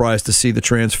sort of surprised to see the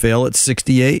trans fail at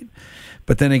 68.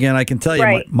 But then again, I can tell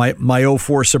you, my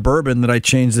 04 Suburban that I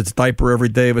changed its diaper every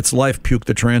day of its life puked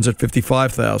the trans at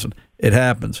 55,000. It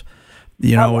happens.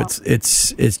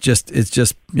 It's just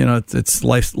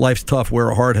life's tough. Wear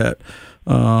a hard hat.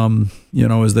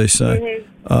 as they say.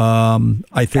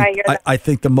 I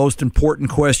think the most important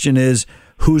question is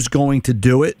who's going to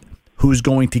do it, who's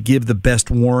going to give the best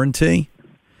warranty,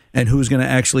 and who's going to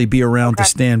actually be around to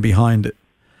stand behind it.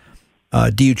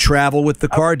 Do you travel with the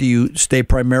car? Do you stay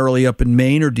primarily up in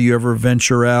Maine, or do you ever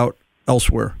venture out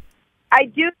elsewhere? I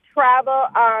do travel.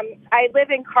 I live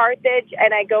in Carthage,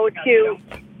 and I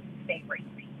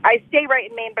stay right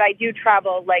in Maine, but I do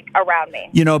travel around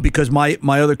Maine. Because my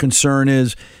other concern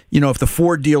is, if the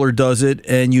Ford dealer does it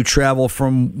and you travel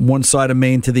from one side of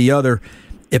Maine to the other,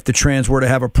 if the trans were to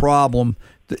have a problem,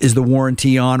 is the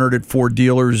warranty honored at Ford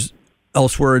dealers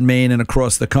elsewhere in Maine and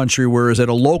across the country? Whereas at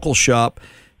a local shop,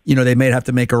 they may have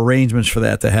to make arrangements for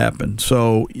that to happen.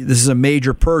 So this is a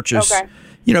major purchase. Okay.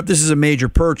 If this is a major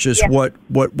purchase, what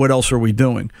else are we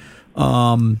doing?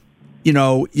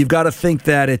 You've got to think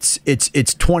that it's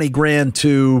 $20,000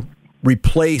 to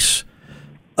replace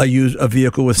a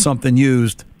vehicle with something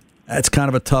used. That's kind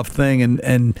of a tough thing,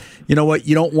 and you know what?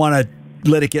 You don't want to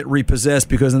let it get repossessed,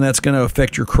 because then that's going to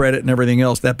affect your credit and everything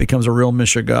else. That becomes a real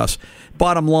mishigas.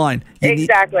 Bottom line,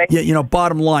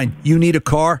 bottom line, you need a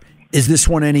car. Is this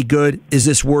one any good? Is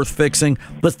this worth fixing?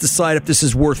 Let's decide if this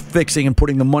is worth fixing and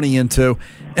putting the money into,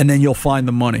 and then you'll find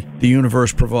the money. The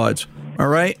universe provides. All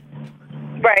right?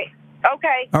 Right.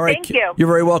 Okay. All right. Thank you. You're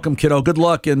very welcome, kiddo. Good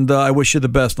luck, and I wish you the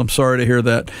best. I'm sorry to hear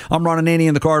that. I'm Ron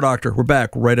Ananian, the Car Doctor. We're back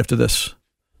right after this.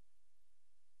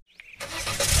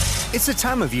 It's the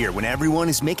time of year when everyone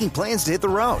is making plans to hit the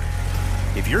road.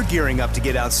 If you're gearing up to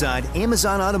get outside,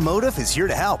 Amazon Automotive is here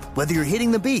to help. Whether you're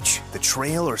hitting the beach, the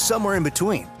trail, or somewhere in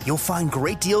between, you'll find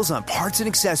great deals on parts and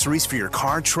accessories for your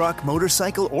car, truck,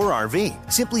 motorcycle, or RV.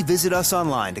 Simply visit us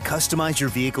online to customize your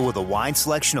vehicle with a wide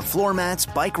selection of floor mats,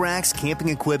 bike racks, camping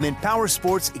equipment, power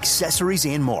sports, accessories,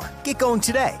 and more. Get going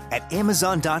today at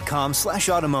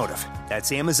Amazon.com/automotive.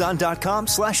 That's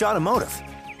Amazon.com/automotive.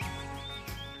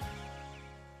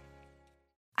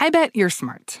 I bet you're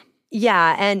smart.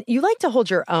 Yeah, and you like to hold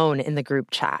your own in the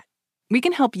group chat. We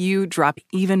can help you drop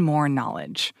even more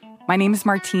knowledge. My name is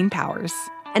Martine Powers.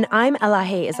 And I'm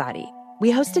Elahe Izadi.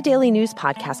 We host a daily news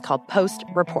podcast called Post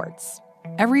Reports.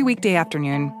 Every weekday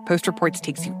afternoon, Post Reports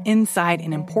takes you inside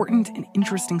an important and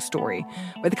interesting story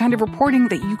with the kind of reporting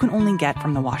that you can only get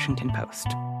from the Washington Post.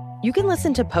 You can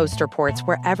listen to Post Reports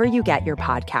wherever you get your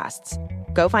podcasts.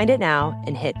 Go find it now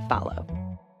and hit follow.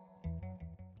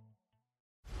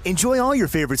 Enjoy all your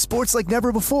favorite sports like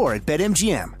never before at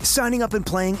BetMGM. Signing up and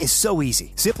playing is so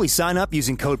easy. Simply sign up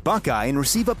using code Buckeye and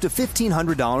receive up to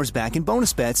 $1,500 back in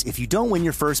bonus bets if you don't win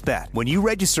your first bet. When you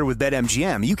register with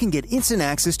BetMGM, you can get instant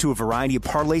access to a variety of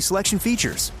parlay selection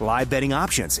features, live betting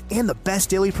options, and the best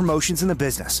daily promotions in the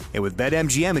business. And with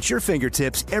BetMGM at your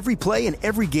fingertips, every play and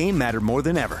every game matter more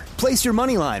than ever. Place your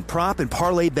moneyline, prop, and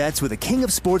parlay bets with the king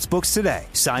of sportsbooks today.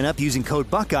 Sign up using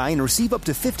code Buckeye and receive up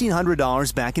to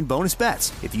 $1,500 back in bonus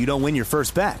bets if you don't win your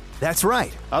first bet. That's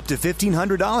right, up to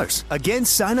 $1,500. Again,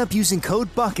 sign up using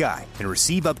code Buckeye and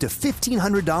receive up to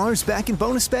 $1,500 back in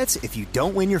bonus bets if you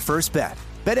don't win your first bet.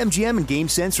 BetMGM and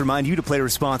GameSense remind you to play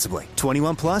responsibly.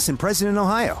 21 plus and present in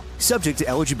Ohio. Subject to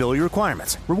eligibility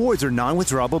requirements. Rewards are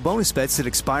non-withdrawable bonus bets that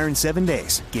expire in 7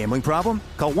 days. Gambling problem?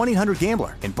 Call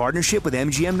 1-800-GAMBLER in partnership with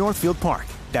MGM Northfield Park.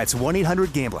 That's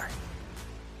 1-800-GAMBLER.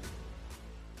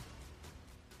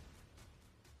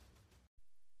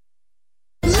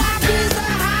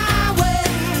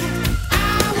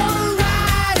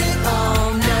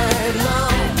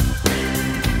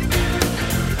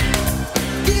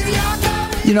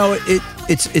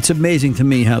 It's amazing to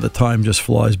me how the time just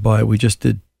flies by. We just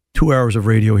did 2 hours of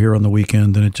radio here on the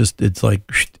weekend, and it's like,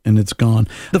 and it's gone.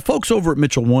 The folks over at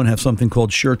Mitchell One have something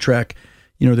called SureTrack.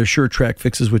 Their SureTrack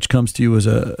fixes, which comes to you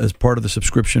as part of the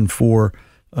subscription for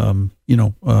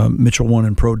Mitchell One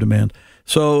and Pro Demand.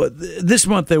 So this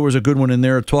month there was a good one in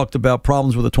there. It talked about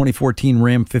problems with a 2014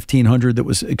 Ram 1500 that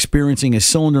was experiencing a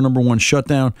cylinder number one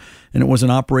shutdown, and it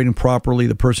wasn't operating properly.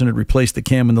 The person had replaced the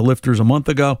cam and the lifters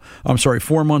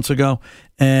 4 months ago,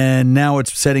 and now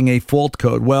it's setting a fault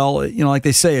code. Well, like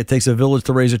they say, it takes a village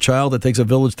to raise a child. It takes a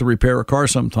village to repair a car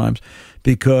sometimes,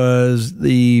 because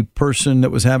the person that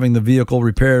was having the vehicle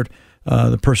repaired,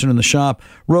 the person in the shop,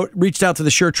 reached out to the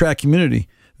SureTrack community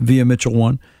via Mitchell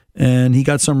One, and he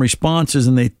got some responses,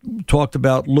 and they talked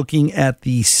about looking at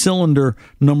the cylinder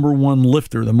number one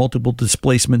lifter, the multiple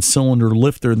displacement cylinder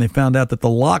lifter, and they found out that the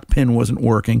lock pin wasn't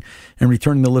working and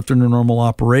returning the lifter to normal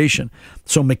operation.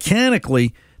 So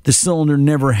mechanically, the cylinder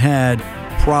never had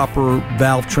proper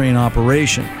valve train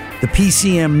operation. The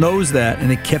PCM knows that,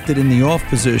 and it kept it in the off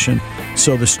position,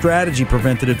 so the strategy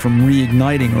prevented it from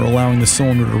reigniting or allowing the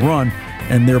cylinder to run,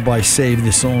 and thereby save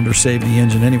the cylinder, save the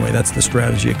engine anyway. That's the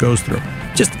strategy it goes through.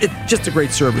 Just a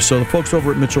great service. So the folks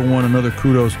over at Mitchell One, another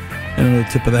kudos and another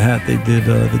tip of the hat. They did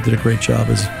a great job,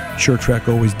 as SureTrack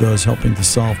always does, helping to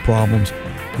solve problems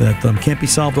that can't be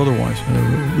solved otherwise,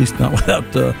 at least not without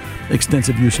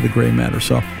extensive use of the gray matter.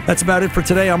 So that's about it for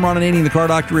today. I'm Ron Ananian, the Car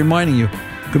Doctor, reminding you,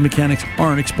 good mechanics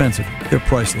aren't expensive. They're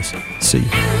priceless. See you.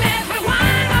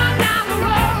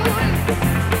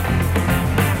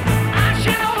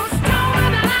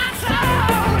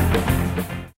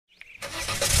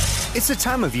 It's the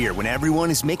time of year when everyone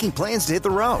is making plans to hit the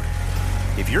road.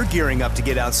 If you're gearing up to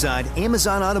get outside,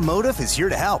 Amazon Automotive is here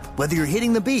to help. Whether you're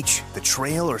hitting the beach, the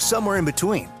trail, or somewhere in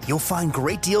between, you'll find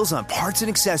great deals on parts and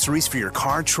accessories for your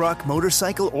car, truck,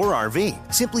 motorcycle, or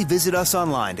RV. Simply visit us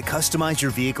online to customize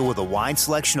your vehicle with a wide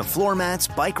selection of floor mats,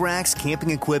 bike racks, camping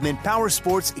equipment, power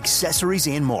sports, accessories,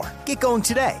 and more. Get going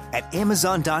today at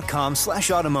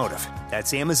Amazon.com/automotive.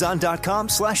 That's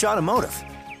Amazon.com/automotive.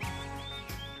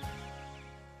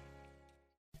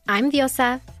 I'm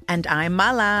Diosa. And I'm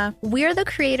Mala. We're the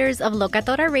creators of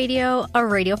Locatora Radio, a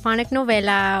radiophonic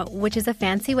novela, which is a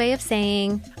fancy way of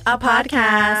saying a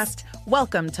podcast.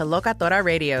 Welcome to Locatora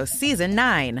Radio Season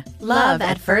 9. Love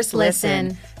at First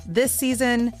Listen. This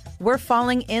season, we're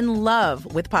falling in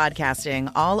love with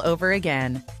podcasting all over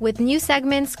again. With new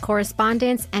segments,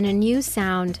 correspondence, and a new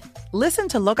sound. Listen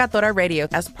to Locatora Radio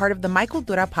as part of the My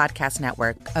Cultura Podcast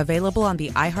Network, available on the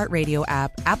iHeartRadio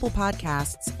app, Apple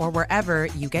Podcasts, or wherever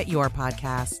you get your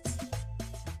podcasts.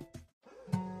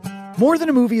 More Than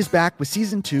a Movie is back with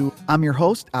Season 2. I'm your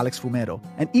host, Alex Fumero,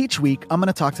 and each week I'm going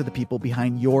to talk to the people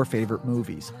behind your favorite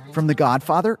movies. From The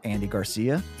Godfather, Andy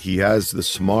Garcia. He has the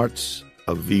smarts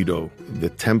of Vito, the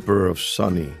temper of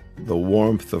Sonny, the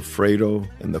warmth of Fredo,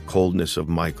 and the coldness of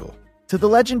Michael. To the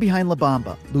legend behind La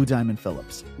Bamba, Lou Diamond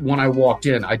Phillips. When I walked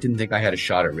in, I didn't think I had a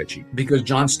shot at Richie because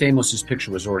John Stamos'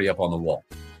 picture was already up on the wall.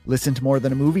 Listen to More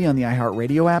Than a Movie on the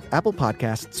iHeartRadio app, Apple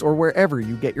Podcasts, or wherever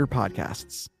you get your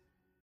podcasts.